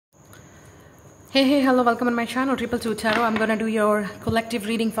Hey, hello, welcome on my channel, 222 Tarot. I'm going to do your collective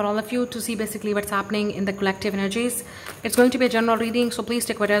reading for all of you to see basically what's happening in the collective energies. It's going to be a general reading, so please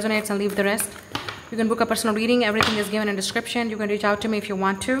take what resonates and leave the rest. You can book a personal reading. Everything is given in description. You can reach out to me if you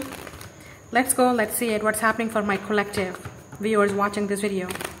want to. Let's go. Let's see what's happening for my collective viewers watching this video.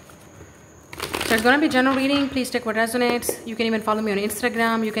 So it's going to be a general reading. Please take what resonates. You can even follow me on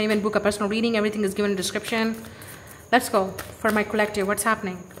Instagram. You can even book a personal reading. Everything is given in description. Let's go for my collective. What's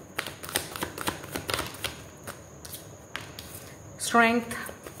happening? Strength,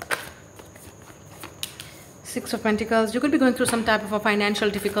 Six of Pentacles. You could be going through some type of a financial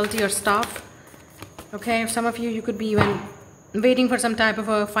difficulty or stuff. Okay, some of you could be even waiting for some type of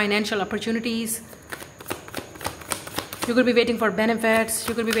a financial opportunities. You could be waiting for benefits.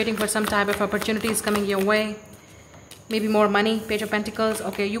 You could be waiting for some type of opportunities coming your way. Maybe more money. Page of Pentacles.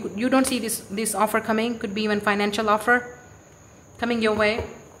 Okay, you don't see this offer coming. Could be even financial offer coming your way.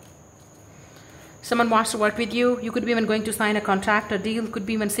 Someone wants to work with you. You could be even going to sign a contract or deal. Could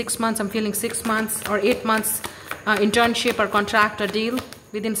be even 6 months. I'm feeling 6 months or 8 months internship or contract or deal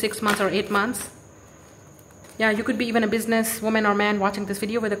within 6 months or 8 months. Yeah, you could be even a business woman or man watching this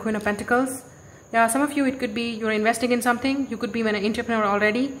video with the Queen of Pentacles. Yeah, some of you, it could be you're investing in something. You could be even an entrepreneur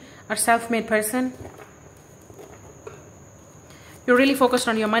already or self-made person. You're really focused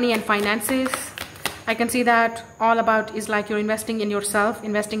on your money and finances. I can see that all about is like you're investing in yourself,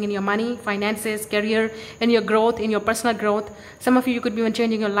 investing in your money, finances, career, in your growth, in your personal growth. Some of you could be even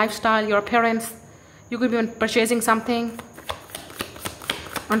changing your lifestyle, your appearance. You could be even purchasing something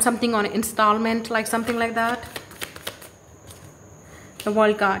on installment, like something like that. The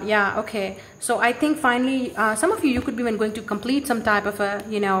World card, yeah, okay. So I think finally, some of you could be even going to complete some type of a,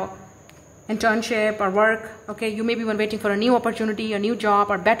 internship or work. Okay, you may be even waiting for a new opportunity, a new job,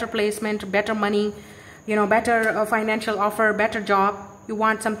 or better placement, better money, better financial offer, better job. You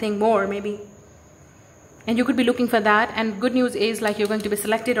want something more maybe, and you could be looking for that. And good news is like you're going to be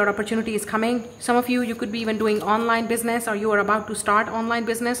selected or opportunity is coming. Some of you could be even doing online business, or you are about to start online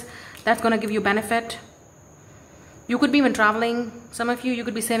business. That's going to give you benefit. You could be even traveling. Some of you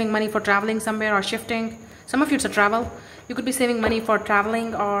could be saving money for traveling somewhere or shifting. Some of you it's a travel. You could be saving money for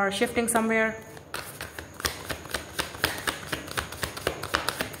traveling or shifting somewhere.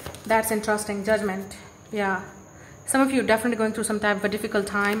 That's interesting. Judgment. Yeah. Some of you are definitely going through some type of a difficult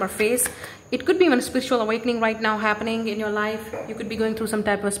time or phase. It could be even a spiritual awakening right now happening in your life. You could be going through some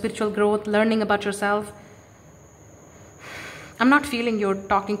type of spiritual growth, learning about yourself. I'm not feeling you're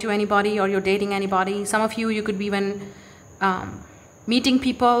talking to anybody or you're dating anybody. Some of you could be even meeting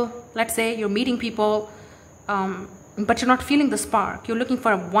people. Let's say you're meeting people, but you're not feeling the spark. You're looking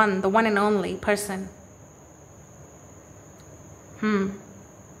for the one and only person.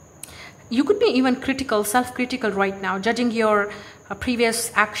 You could be even critical, self-critical right now, judging your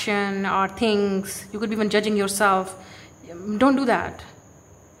previous action or things. You could be even judging yourself. Don't do that.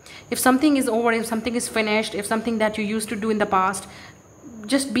 If something is over, if something is finished, if something that you used to do in the past,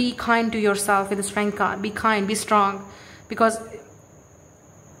 just be kind to yourself with the Strength card. Be kind, be strong, because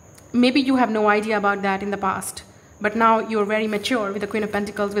maybe you have no idea about that in the past, but now you're very mature with the Queen of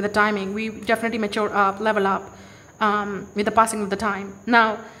Pentacles, with the timing. We definitely mature up, level up with the passing of the time.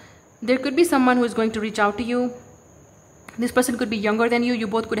 Now, there could be someone who is going to reach out to you. This person could be younger than you. You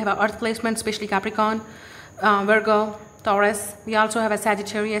both could have an earth placement, especially Capricorn, Virgo, Taurus. We also have a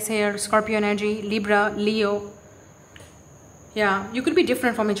Sagittarius here, Scorpio energy, Libra, Leo. Yeah, you could be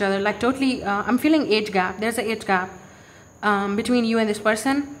different from each other. Like totally, I'm feeling age gap. There's an age gap between you and this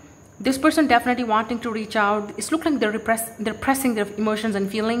person. This person definitely wanting to reach out. It's look like they're pressing their emotions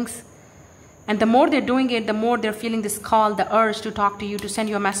and feelings. And the more they're doing it, the more they're feeling this call, the urge to talk to you, to send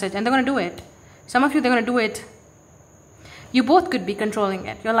you a message. And they're going to do it. Some of you, they're going to do it. You both could be controlling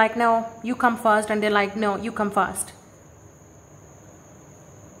it. You're like, no, you come first. And they're like, no, you come first.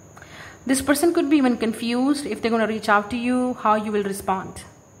 This person could be even confused if they're going to reach out to you, how you will respond.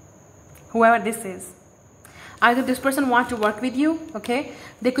 Whoever this is. Either this person wants to work with you, okay?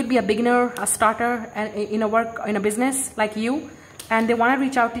 They could be a beginner, a starter in a business like you. And they want to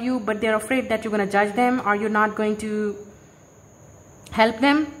reach out to you, but they're afraid that you're going to judge them or you're not going to help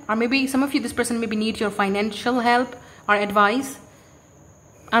them. Or maybe some of you, this person maybe needs your financial help or advice.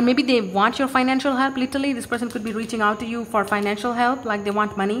 Or maybe they want your financial help. Literally, this person could be reaching out to you for financial help, like they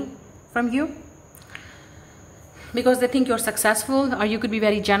want money from you. Because they think you're successful, or you could be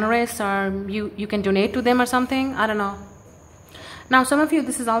very generous, or you can donate to them or something. I don't know. Now, some of you,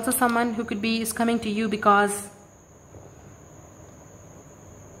 this is also someone who is coming to you because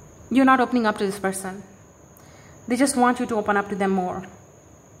you're not opening up to this person. They just want you to open up to them more.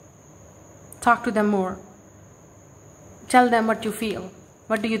 Talk to them more. Tell them what you feel.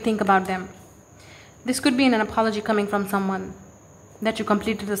 What do you think about them? This could be an apology coming from someone that you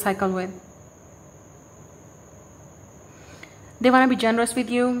completed the cycle with. They want to be generous with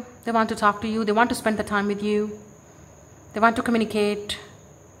you. They want to talk to you. They want to spend the time with you. They want to communicate.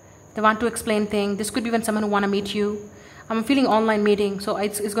 They want to explain things. This could be even someone who want to meet you. I'm feeling online meeting, so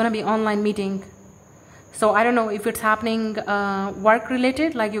it's going to be online meeting. So I don't know if it's happening work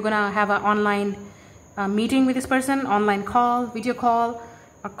related, like you're going to have an online meeting with this person, online call, video call,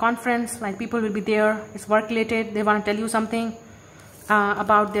 a conference, like people will be there. It's work related. They want to tell you something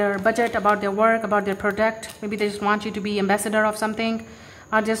about their budget, about their work, about their product. Maybe they just want you to be ambassador of something,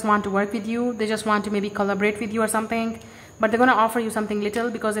 or just want to work with you. They just want to maybe collaborate with you or something, but they're going to offer you something little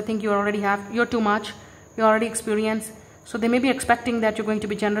because they think you're too much, you're already experienced. So they may be expecting that you're going to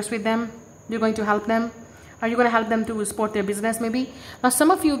be generous with them, you're going to help them, or you're going to help them to support their business maybe. Now some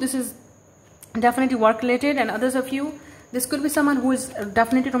of you, this is definitely work related, and others of you, this could be someone who is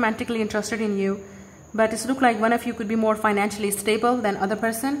definitely romantically interested in you, but it looks like one of you could be more financially stable than other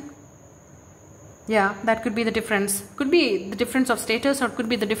person. Yeah, that could be the difference. Could be the difference of status, or could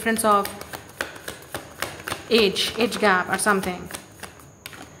be the difference of age gap or something.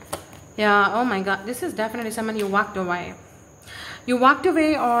 Yeah, oh my God, this is definitely someone you walked away. You walked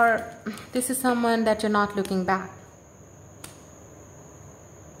away, or this is someone that you're not looking back.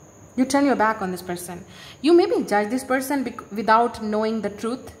 You turn your back on this person. You maybe judge this person without knowing the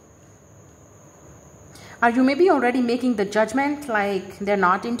truth. Or you may be already making the judgment like they're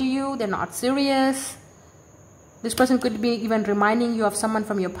not into you, they're not serious. This person could be even reminding you of someone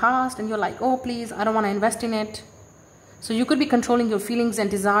from your past, and you're like, oh please, I don't want to invest in it. So you could be controlling your feelings and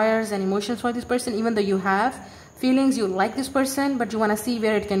desires and emotions for this person, even though you have feelings, you like this person, but you want to see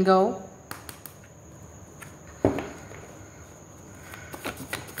where it can go.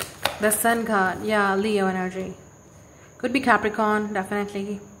 The Sun card, yeah, Leo energy. Could be Capricorn,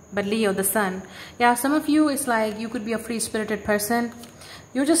 definitely. But Leo, the Sun. Yeah, some of you, it's like you could be a free-spirited person.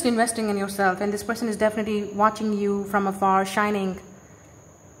 You're just investing in yourself, and this person is definitely watching you from afar, shining.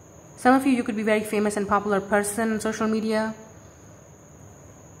 Some of you, you could be very famous and popular person on social media.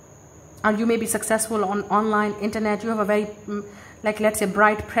 Or you may be successful on online, internet. You have a very, like let's say,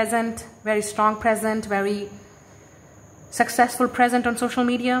 bright present, very strong present, very successful present on social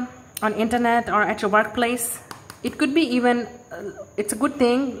media, on internet, or at your workplace. It could be even, it's a good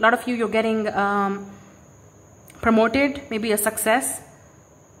thing. A lot of you, you're getting promoted, maybe a success.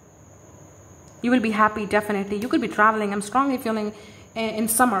 You will be happy, definitely. You could be traveling. I'm strongly feeling in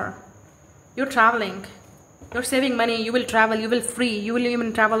summer. You're traveling. You're saving money. You will travel. You will free. You will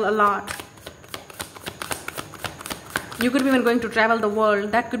even travel a lot. You could be even going to travel the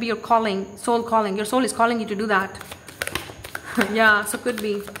world. That could be your calling, soul calling. Your soul is calling you to do that. Yeah, so could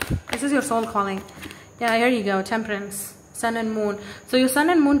be. This is your soul calling. Yeah, here you go. Temperance, Sun and Moon. So your Sun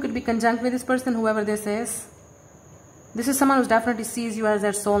and Moon could be conjunct with this person, whoever this is. This is someone who definitely sees you as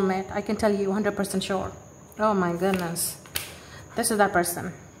their soulmate. I can tell you 100% sure. Oh my goodness. This is that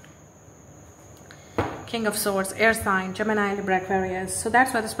person. King of Swords, air sign, Gemini, Libra, Aquarius. So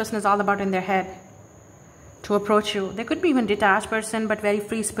that's what this person is all about in their head. To approach you. They could be even detached person, but very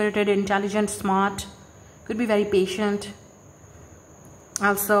free-spirited, intelligent, smart. Could be very patient.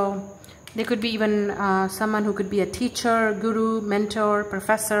 Also, they could be even someone who could be a teacher, guru, mentor,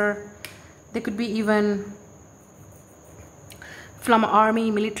 professor. They could be even from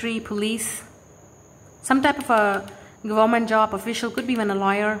army, military, police. Some type of a government job, official, could be even a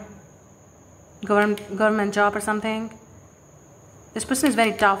lawyer. Government job or something. This person is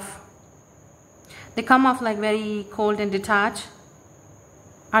very tough. They come off like very cold and detached.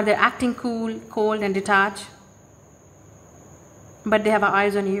 Or they're acting cool, cold and detached. But they have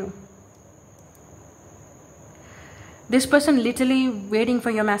eyes on you. This person literally waiting for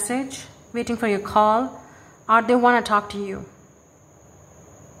your message, waiting for your call, or they want to talk to you.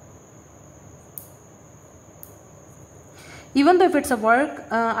 Even though if it's a work,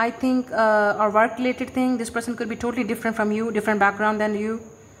 I think, or work-related thing, this person could be totally different from you, different background than you.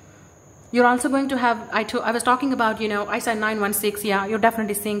 You're also going to have, I was talking about, you know, I said 916, yeah, you're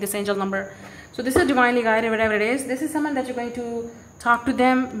definitely seeing this angel number. So this is divinely guided, whatever it is. This is someone that you're going to talk to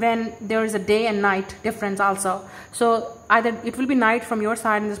them when there is a day and night difference also. So either it will be night from your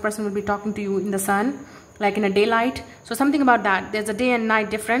side and this person will be talking to you in the sun, like in a daylight. So something about that. There's a day and night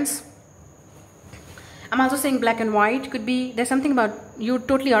difference. I'm also saying black and white could be, there's something about you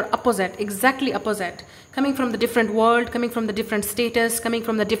totally are opposite, exactly opposite. Coming from the different world, coming from the different status, coming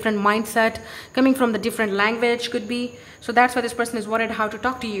from the different mindset, coming from the different language could be. So that's why this person is worried how to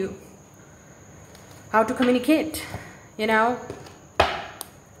talk to you. How to communicate, you know.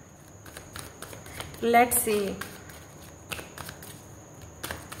 Let's see.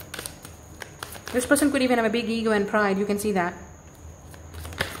 This person could even have a big ego and pride. You can see that.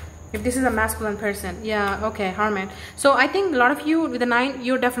 If this is a masculine person, yeah, okay, hermit. So I think a lot of you with the 9,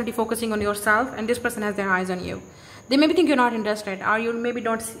 you're definitely focusing on yourself, and this person has their eyes on you. They maybe think you're not interested, or you maybe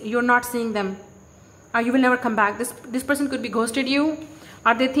you're not seeing them, or you will never come back. This person could be ghosted you,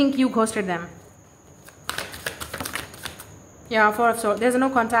 or they think you ghosted them. Yeah, 4 of Swords. There's no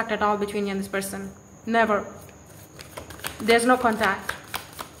contact at all between you and this person. Never. There's no contact.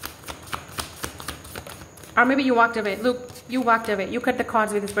 Or maybe you walked away. Look, you walked away. You cut the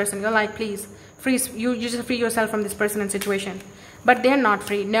cords with this person. You're like, please, freeze. You just free yourself from this person and situation. But they're not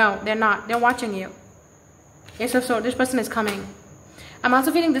free. No, they're not. They're watching you. Ace of Swords. This person is coming. I'm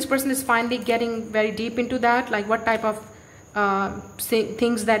also feeling this person is finally getting very deep into that. Like what type of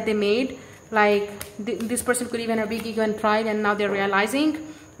things that they made. Like this person could even have big ego and pride, and now they're realizing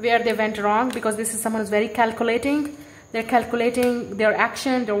where they went wrong, because this is someone who's very calculating. They're calculating their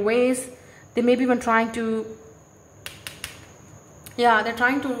action, their ways. They may be even trying to, yeah, they're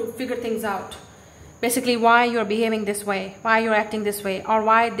trying to figure things out. Basically, why you're behaving this way, why you're acting this way, or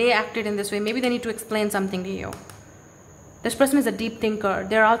why they acted in this way. Maybe they need to explain something to you. This person is a deep thinker.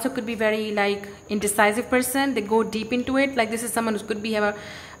 There also could be very like indecisive person. They go deep into it. Like this is someone who could be have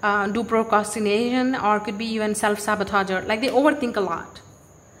a do procrastination, or could be even self-sabotager. Like they overthink a lot.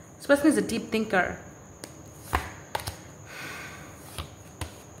 This person is a deep thinker.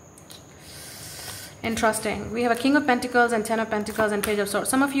 Interesting. We have a King of Pentacles and 10 of Pentacles and Page of Swords.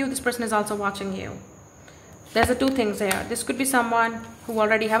 Some of you, this person is also watching you. There's the 2 things there. This could be someone who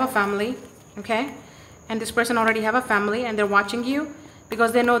already have a family, okay? And this person already have a family, and they're watching you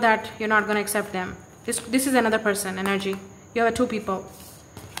because they know that you're not going to accept them. This is another person energy. You have 2 people.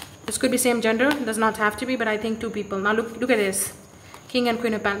 This could be same gender, does not have to be, but I think 2 people. Now look at this. King and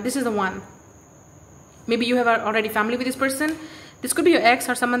Queen of Pentacles. This is the one. Maybe you have already family with this person. This could be your ex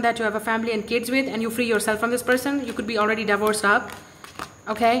or someone that you have a family and kids with, and you free yourself from this person. You could be already divorced up.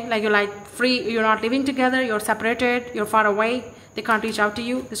 Okay, like you're like free, you're not living together, you're separated, you're far away, they can't reach out to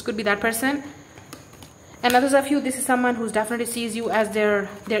you. This could be that person. And others of you, this is someone who definitely sees you as their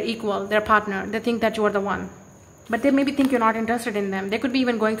equal, their partner. They think that you are the one, but they maybe think you're not interested in them. They could be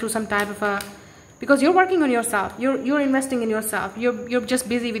even going through some type of a, because you're working on yourself, you're investing in yourself, you're just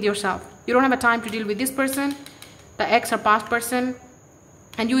busy with yourself. You don't have a time to deal with this person, the ex or past person,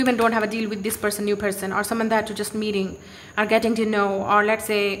 and you even don't have a deal with this person, new person, or someone that you're just meeting or getting to know, or let's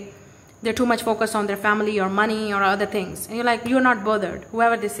say they're too much focused on their family or money or other things, and you're like, you're not bothered,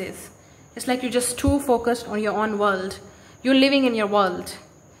 whoever this is. It's like you're just too focused on your own world. You're living in your world,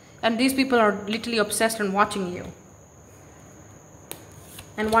 and these people are literally obsessed on watching you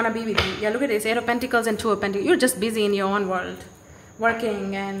and want to be with you. Yeah, look at this, 8 of Pentacles and 2 of Pentacles. You're just busy in your own world,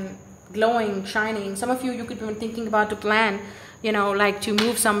 working and glowing, shining. Some of you, you could be thinking about to plan, you know, like to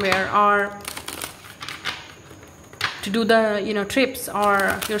move somewhere, or to do the, you know, trips,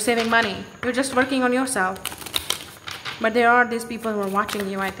 or you're saving money. You're just working on yourself. But there are these people who are watching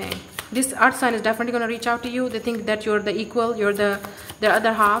you, I think. This earth sign is definitely going to reach out to you. They think that you're the equal, you're their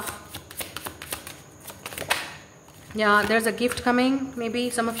other half. Yeah, there's a gift coming. Maybe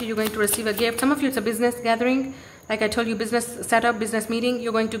some of you, you're going to receive a gift. Some of you, it's a business gathering. Like I told you, business setup, business meeting.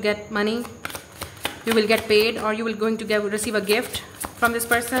 You're going to get money. You will get paid, or you will going to receive a gift from this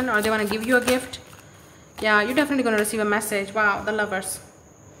person, or they want to give you a gift. Yeah, you're definitely going to receive a message. Wow, the Lovers.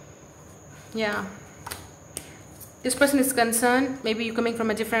 Yeah. This person is concerned. Maybe you're coming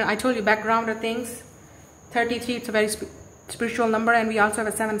from a different, I told you, background or things. 33, it's a very spiritual number, and we also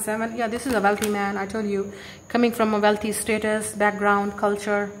have a 7-7. Yeah, this is a wealthy man, I told you. Coming from a wealthy status, background,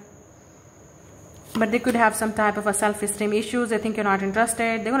 culture. But they could have some type of a self-esteem issues. They think you're not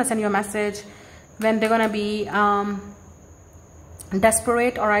interested. They're going to send you a message when they're going to be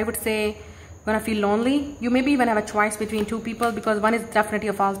desperate, or I would say going to feel lonely. You maybe even have a choice between 2 people, because one is definitely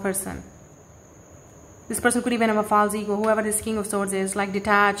a false person. This person could even have a false ego, whoever this King of Swords is, like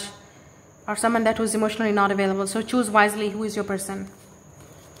detached, or someone that was emotionally not available. So choose wisely who is your person.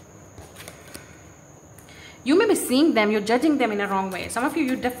 You may be seeing them, you're judging them in a wrong way. Some of you,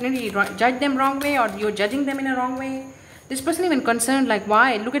 you definitely judge them wrong way, or you're judging them in a wrong way. This person even concerned, like,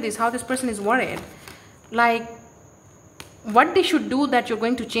 why? Look at this, how this person is worried. Like, what they should do that you're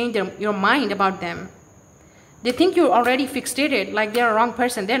going to change your mind about them. They think you're already fixated, like they're a wrong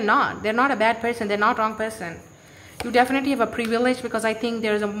person. They're not. They're not a bad person. They're not a wrong person. You definitely have a privilege, because I think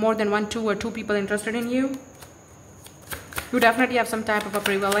there's more than 1, 2, or 2 people interested in you. You definitely have some type of a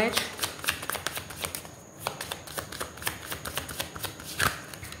privilege.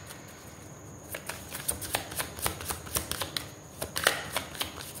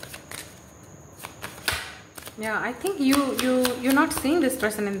 Yeah, I think you're not seeing this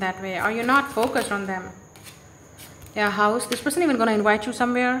person in that way, or you're not focused on them. Yeah, house. This person even gonna invite you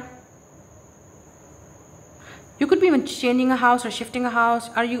somewhere. You could be even changing a house or shifting a house.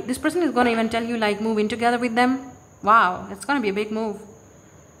 This person is gonna even tell you like move in together with them. Wow, it's gonna be a big move.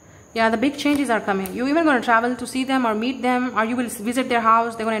 Yeah, the big changes are coming. You're even gonna travel to see them or meet them, or you will visit their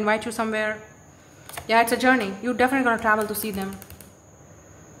house. They're gonna invite you somewhere. Yeah, it's a journey. You're definitely gonna travel to see them.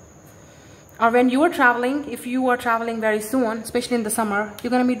 Or when you are traveling, if you are traveling very soon, especially in the summer, you're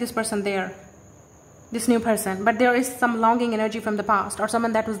gonna meet this person there. This new person. But there is some longing energy from the past, or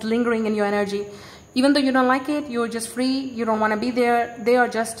someone that was lingering in your energy. Even though you don't like it, you're just free, you don't want to be there, they are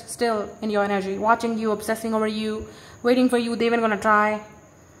just still in your energy, watching you, obsessing over you, waiting for you. They're even going to try.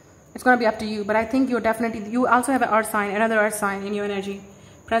 It's going to be up to you. But I think you also have an earth sign, another earth sign in your energy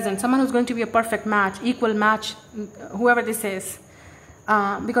present. Someone who's going to be a perfect match, equal match, whoever this is.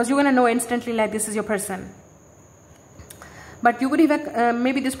 Because you're going to know instantly like this is your person. But you could even,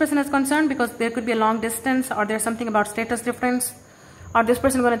 maybe this person is concerned because there could be a long distance, or there's something about status difference, or this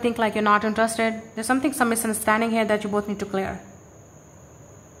person is going to think like you're not interested. There's some misunderstanding here that you both need to clear.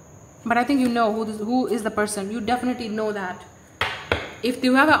 But I think you know who is the person. You definitely know that. If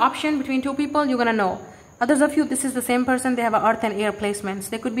you have an option between two people, you're going to know. Others of you, this is the same person. They have a earth and air placements.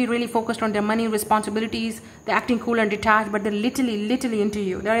 They could be really focused on their money, responsibilities. They're acting cool and detached, but they're literally into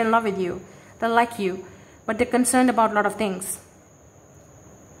you. They're in love with you. They like you. But they're concerned about a lot of things.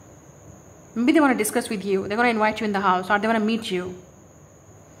 Maybe they want to discuss with you. They're going to invite you in the house, or they want to meet you.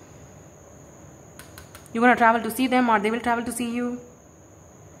 You're going to travel to see them, or they will travel to see you.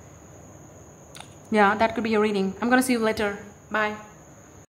 Yeah, that could be your reading. I'm going to see you later. Bye.